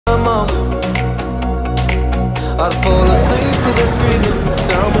mom. I'd fall asleep to the screaming,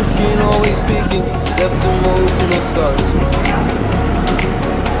 sound machine always speaking, left emotional scars.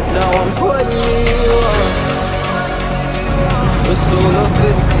 Now I'm 21, a soul of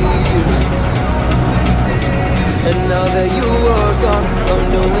 50 years. And now that you are gone, I'm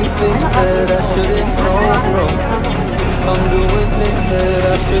doing things that I shouldn't know from. I'm doing things that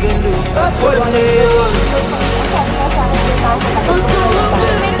I shouldn't do. That's what I need. A soul of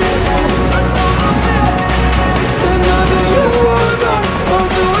 50 years. And now that you are gone, I'm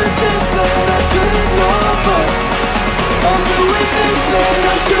doing things that I shouldn't know from. I'm doing things that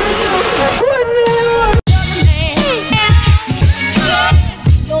I shouldn't do. That's what I need.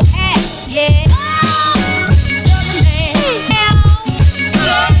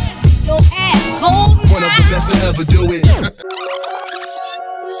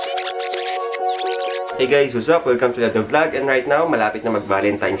 Hey guys, what's up? Welcome to the vlog. And right now, malapit na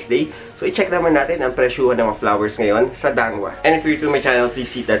mag-Valentine's Day. So, i-check naman natin ang presyuhan ng mga flowers ngayon sa Dangwa. And if you're new to my channel,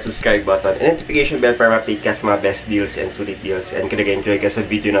 please hit that subscribe button and notification bell para ma-update ka sa mga best deals and sulit deals. And kung nag-enjoy ka sa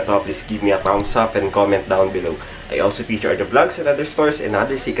video na to, please give me a thumbs up and comment down below. I also feature the vlogs and other stores and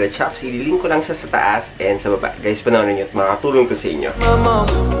other secret shops. I-link ko lang siya sa taas and sa baba. Guys, panoorin nyo at makakatulong to sa inyo.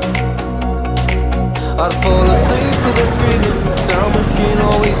 I'd fall asleep to the screaming, sound machine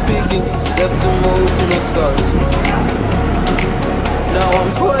always speaking, left emotional scars. Now I'm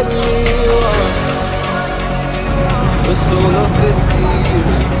 21, a soul of 50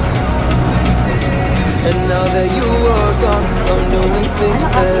 years. And now that you are gone, I'm doing things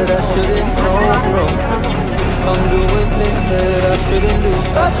that I shouldn't know from. I'm doing things that I shouldn't do.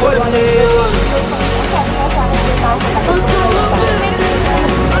 That's what I need. A soul of 50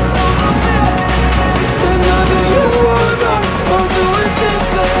 years. And now that you are gone, I'm doing things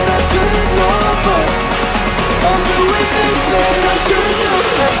that I shouldn't know from. I'm doing things that I shouldn't do.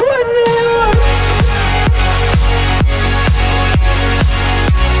 That's what I need.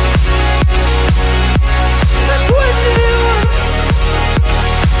 That's what I need.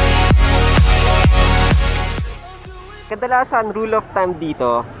 Kadalasan, rule of thumb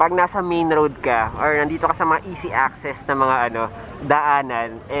dito, pag nasa main road ka or nandito ka sa mga easy access na mga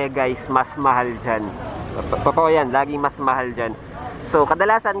daanan, guys, mas mahal dyan. Totoo yan, laging mas mahal dyan. So,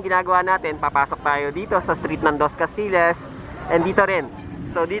 kadalasan ginagawa natin, papasok tayo dito sa street ng Dos Castillas and dito rin.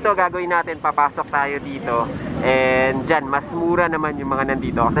 So, dito gagawin natin, papasok tayo dito and dyan, mas mura naman yung mga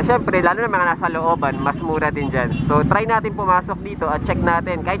nandito. Kasi syempre, lalo na mga nasa looban, mas mura din dyan. So, try natin pumasok dito at check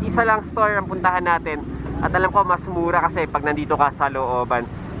natin. Kahit isa lang store ang puntahan natin. At alam ko, mas mura kasi pag nandito ka sa looban.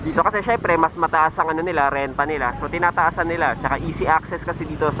 Dito kasi syempre, mas mataas ang nila, renta nila. So, tinataasan nila. Tsaka easy access kasi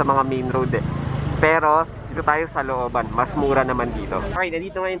dito sa mga main road eh. Pero, dito tayo sa looban. Mas mura naman dito. Okay,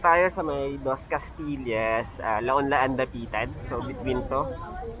 nandito ngayon tayo sa may Dos Castillas, Laon-Laan Dapitan. So, between to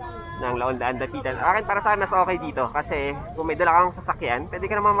ng Laon-Laan Dapitan. Akin para sa mas okay dito. Kasi, kung may dala kang sasakyan, pwede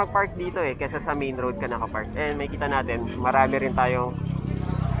ka naman mag-park dito eh. Kesa sa main road ka nakapark. And may kita natin, marami rin tayong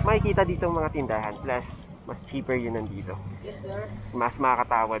makikita dito mga tindahan. Plus, mas cheaper yun nandito. Yes, sir. Mas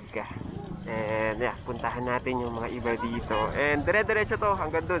makakatawad ka. And yeah, puntahan natin yung mga iba dito. And dire-diretso to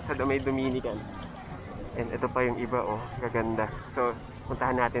hanggang doon sa may Dominican. And ito pa yung iba, oh, gaganda. So,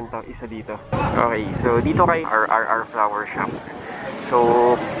 puntahan natin to, isa dito. Okay, so dito kay RRR Flower Shop. So,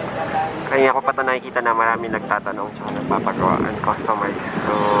 kaya ko pa ito nakikita na marami nagtatanong tsaka nagpapagawa and customize.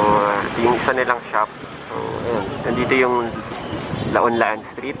 So, yung isa nilang shop. So, ayan, nandito yung Laon-Laan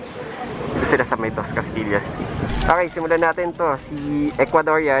Street. Dito sila sa may Dos Castillas. Okay, simulan natin to. Si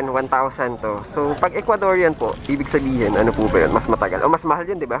Ecuadorian, 1,000 to. So, pag Ecuadorian po, ibig sabihin, ano po ba yun? Mas matagal. O, mas mahal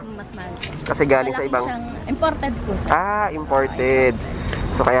yun, di ba? Mas mahal. Kasi galing sa ibang... Imported po, sir. Ah, imported.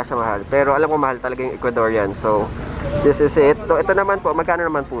 So, kaya siya mahal. Pero alam ko mahal talaga yung Ecuadorian. So, this is it. So, ito naman po, magkano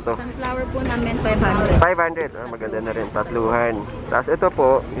naman po to? Sunflower po namin, 500. 500. Ah, maganda na rin. Tatluhan. Tapos ito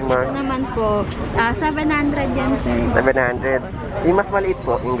po, yung Ito naman po, 700 yan, sir. 700. Yung mas maliit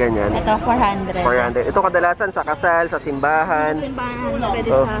po, yung ganyan. Ito, 400. 400. Ito kadalasan sa kasal, sa simbahan. Simbahan, pwede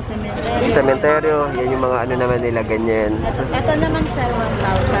Oh. sa cemetery. Cementerio. Yan yung mga ano naman nila, ganyan. Ito naman, sir,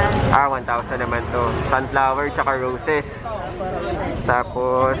 1,000. Ah, 1,000 naman to. Sunflower tsaka roses.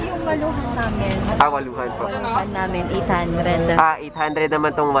 Tapos, Ito yung waluhan namin. ah, waluhan po. Waluhan namin, 800. Ah, 800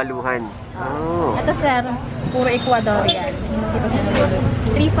 naman tong waluhan. Oh. Ito, sir, puro Ecuadorian.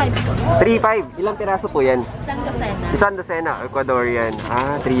 3,500 po. 3,500. Ilang piraso po yan? Isang dosena. Isang dosena, Ecuadorian.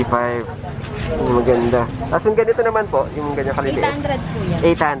 Ah, 3,500. Maganda. Tapos yung ganito naman po, yung ganyan kaliliit. 800 po yan.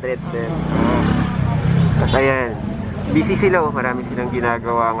 800 din. Tapos ayan. Busy sila, oh. Marami silang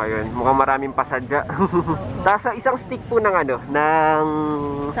ginagawa ngayon. Mukhang maraming pasadya. Tapos isang stick po ng ano, ng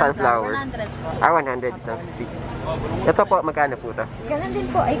sunflower. 100 po. Ah, 100 isang stick. Ito po, magkano po ito? Ganun din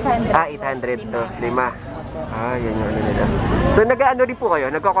po, 800. 800 to. 5. Yan yung ano nila. So, nag-ano rin po kayo?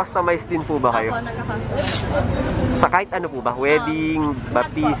 Nagko-customize din po ba kayo? Ako, nagka-customize. Sa kahit ano po ba? Wedding,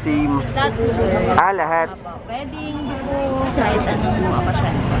 baptism? Lahat po, sir. Lahat. Wedding, po, kahit anong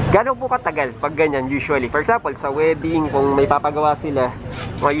okasyon. Gano'n po katagal pag ganyan usually? For example, sa wedding, kung may papagawa sila,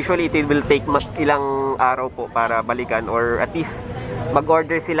 usually it will take ilang araw po para balikan or at least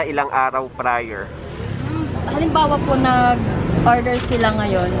mag-order sila ilang araw prior. Halimbawa po nag-order sila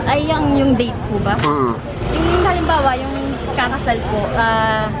ngayon, ay yung date po ba? Yung halimbawa, yung kakasal po,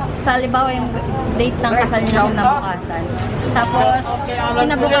 sa halimbawa yung date ng kasal niya kinabukasan. Tapos,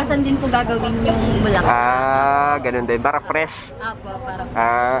 kinabukasan din po gagawin yung bulaklak. Ganun din. Para fresh. Apo, para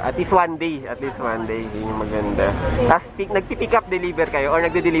At least one day. At least one day. Yun yung maganda. Tapos, nagpipick up, deliver kayo? Or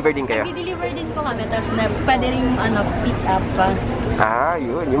nagde-deliver din kayo? nag-deliver din po kami. Tapos, pwede rin pick up pa.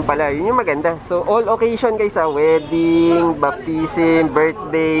 Yun. Yung pala. Yun yung maganda. So, all occasion guys, wedding, baptism,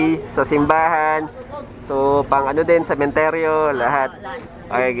 birthday, sa simbahan. So, pang ano din, sementeryo, lahat.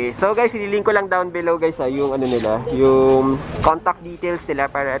 Okay. So guys, ililink ko lang down below guys yung ano nila, yung contact details nila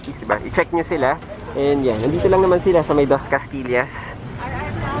para at least diba, i-check nyo sila. And yan, nandito lang naman sila sa may Dos Castillas.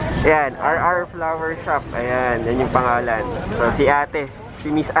 Ayan, RR Flower Shop. Ayan, yan yung pangalan. So si ate,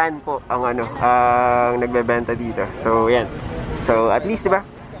 si Miss Ann po ang ano, ang nagbebenta dito. So yan. So at least diba,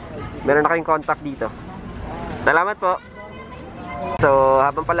 meron na kayong contact dito. Salamat po. So,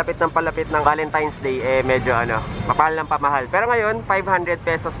 habang palapit ng Valentine's Day, medyo mapahal ng pamahal. Pero ngayon, 500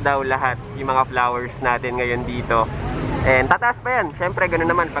 pesos daw lahat yung mga flowers natin ngayon dito. And tataas pa yan. Siyempre,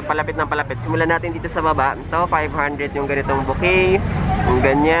 ganoon naman, pag palapit ng palapit. Simulan natin dito sa baba. Ito, 500 yung ganitong bouquet. Yung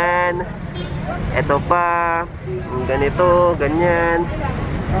ganyan. Ito pa. Yung ganito, ganyan.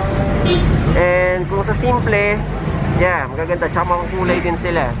 And kung sa simple, magaganda. Tsaka makukulay din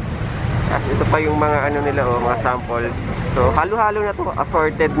sila. At ito pa yung mga ano nila, mga sample. So, halo-halo na to.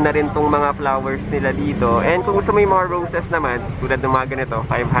 Assorted na rin tong mga flowers nila dito. And kung gusto mo yung mga roses naman, tulad ng mga ganito,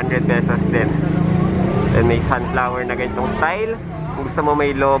 500 pesos din. And may sunflower na ganitong style. Kung gusto mo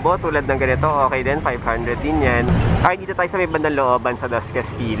may lobo, tulad ng ganito, okay din, 500 din yan. Okay, dito tayo sa may bandang looban sa Dos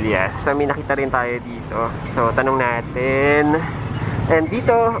Castillas. So, may nakita rin tayo dito. So, tanong natin. And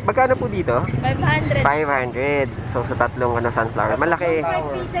dito, magkano po dito? 500. 500. So, sa tatlong sunflower. Malaki.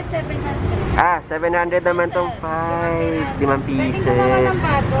 5 pieces, 700. 700 naman tong 5 pieces. Pwede naman ng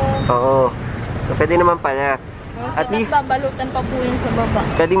bago. Oo. So, pwede naman pala. At least, babalutan pa po yun sa baba.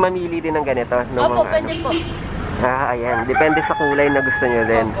 pwedeng mamili din ng ganito. Opo, pwede po. Ayan. Depende sa kulay na gusto nyo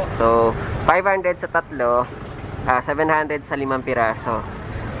din. So, 500 sa tatlo. 700 sa 5 piraso.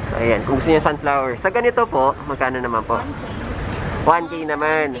 So, ayan. Kung gusto nyo sunflower. Sa ganito po, magkano naman po? 1K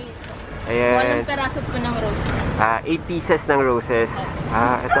naman. Ayan. 8 peraso po ng rose. 8 pieces ng roses.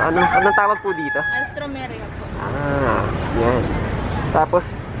 Ito, anong tawag po dito? Alstroemeria po. Yan. Tapos,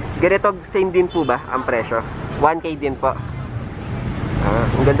 ganito, same din po ba ang presyo? 1K din po.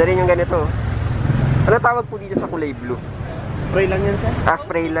 Ang ganda rin yung ganito. Ano tawag po dito sa kulay blue? Spray lang yan, sir?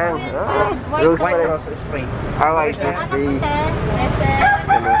 Spray lang. Rose White rose spray. White rose spray.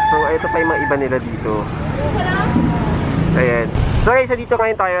 So, ito pa yung mga iba nila dito. Ayan. So guys, dito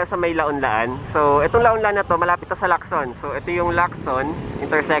ngayon tayo sa may Laonlaan. So, itong Laonlaan na to, malapit to sa Lacson. So, ito yung Lacson,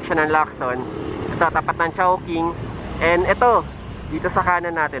 intersection ng Lacson. Ito, tapat ng Chowking. And ito, dito sa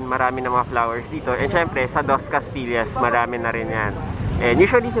kanan natin, marami na mga flowers dito. And syempre, sa Dos Castillas, marami na rin yan. And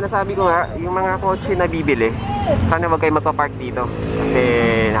usually, sinasabi ko nga, yung mga kotse na bibili, sana wag kayo magpa-park dito. Kasi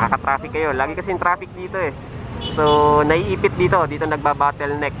nakaka-traffic kayo. Lagi kasing traffic dito eh. So, naiipit dito. Dito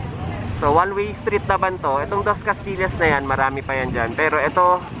nagba-bottleneck. So, one-way street naman to. Itong Dos Castillas na yan, marami pa yan dyan. Pero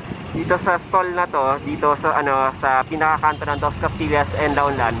ito, dito sa stall na to, dito sa sa pinakakanto ng Dos Castillas and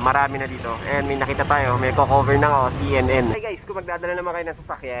Laonlaan, marami na dito. And may nakita tayo, may co-cover na CNN. Hey guys, kung magdadala naman kayo ng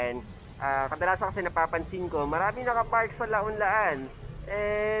sasakyan, kadalasan kasi napapansin ko, marami nakapark sa Laonlaan.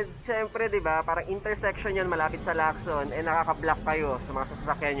 And syempre, 'di ba, parang intersection 'yan malapit sa Lacson and nakaka-block kayo sa mga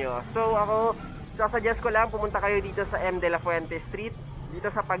sasakyan nyo. So ako, sasuggest ko lang pumunta kayo dito sa M. de la Fuente Street, dito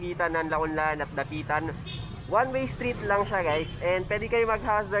sa pagitan ng Laonlaan at Dapitan. One-way street lang siya guys, and pwede kayo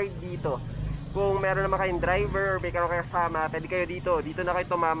mag-hazard dito. Kung meron naman kayong driver or may kayo kasama, pwede kayo dito. Dito na kayo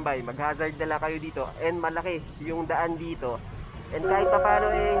tumambay, mag-hazard na lang kayo dito. And malaki yung daan dito. And kahit pa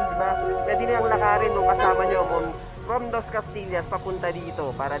paano diba, pwede na yung lakarin nung kasama nyo from Dos Castillas papunta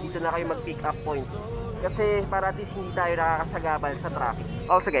dito, para dito na kayo mag-pick up point. Kasi para at least hindi tayo nakakasagabal sa traffic.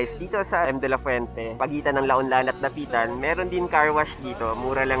 Also guys, dito sa M. de la Fuente, pagitan ng Laonlaan at Dapitan, meron din car wash dito.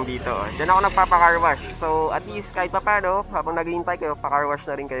 Mura lang dito. Diyan ako nagpapa-car wash. So at least kahit pa paano, habang naghihintay kayo, pa-car wash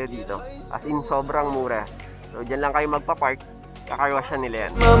na rin kayo dito. As in, sobrang mura. So diyan lang kayo magpa-park, ka-car wash na nila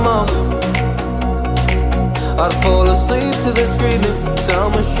yan. I'd fall asleep to the screaming,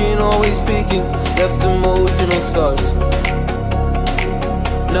 sound machine always speaking, left emotional scars.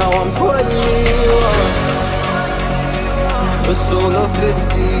 Now I'm 21, a soul of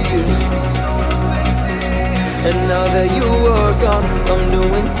 50 years. And now that you are gone, I'm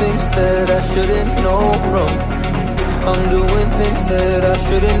doing things that I shouldn't know from. I'm doing things that I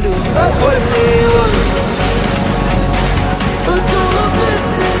shouldn't do. At 21, a soul of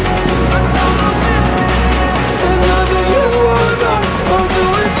 50 years. And now that you are gone, I'm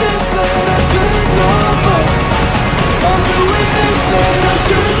doing things that I shouldn't know from. I'm doing things that I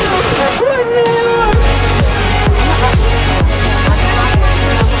shouldn't do. At 21.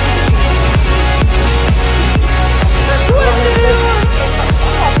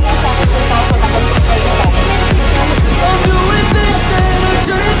 I'm doing things that I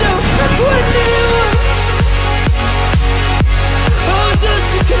shouldn't do. At 21, I'm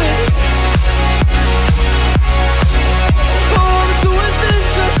just a kid. I'm doing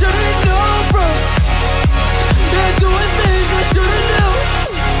things I shouldn't know from. Yeah, doing things I shouldn't do.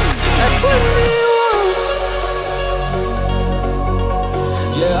 At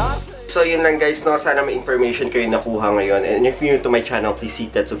 21. Yeah. So yun lang guys, no? Sana may information kayo nakuha ngayon. And if you're new to my channel, please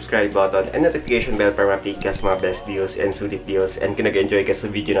hit that subscribe button and notification bell para ma-update ka sa mga best deals and sulit deals. And kung nag-enjoy ka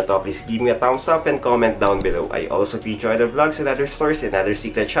sa video na to, please give me a thumbs up and comment down below. I also feature other vlogs and other stores and other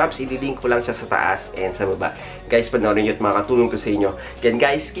secret shops. I-link ko lang siya sa taas and sa baba. Guys, panoorin nyo at makakatulong to sa inyo. Again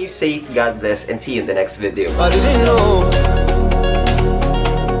guys, keep safe, God bless, and see you in the next video. I didn't know.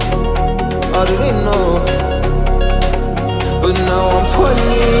 But now I'm 21.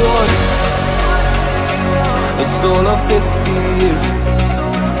 A soul of 50 years.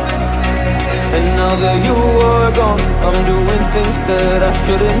 And now that you are gone, I'm doing things that I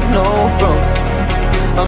shouldn't know from.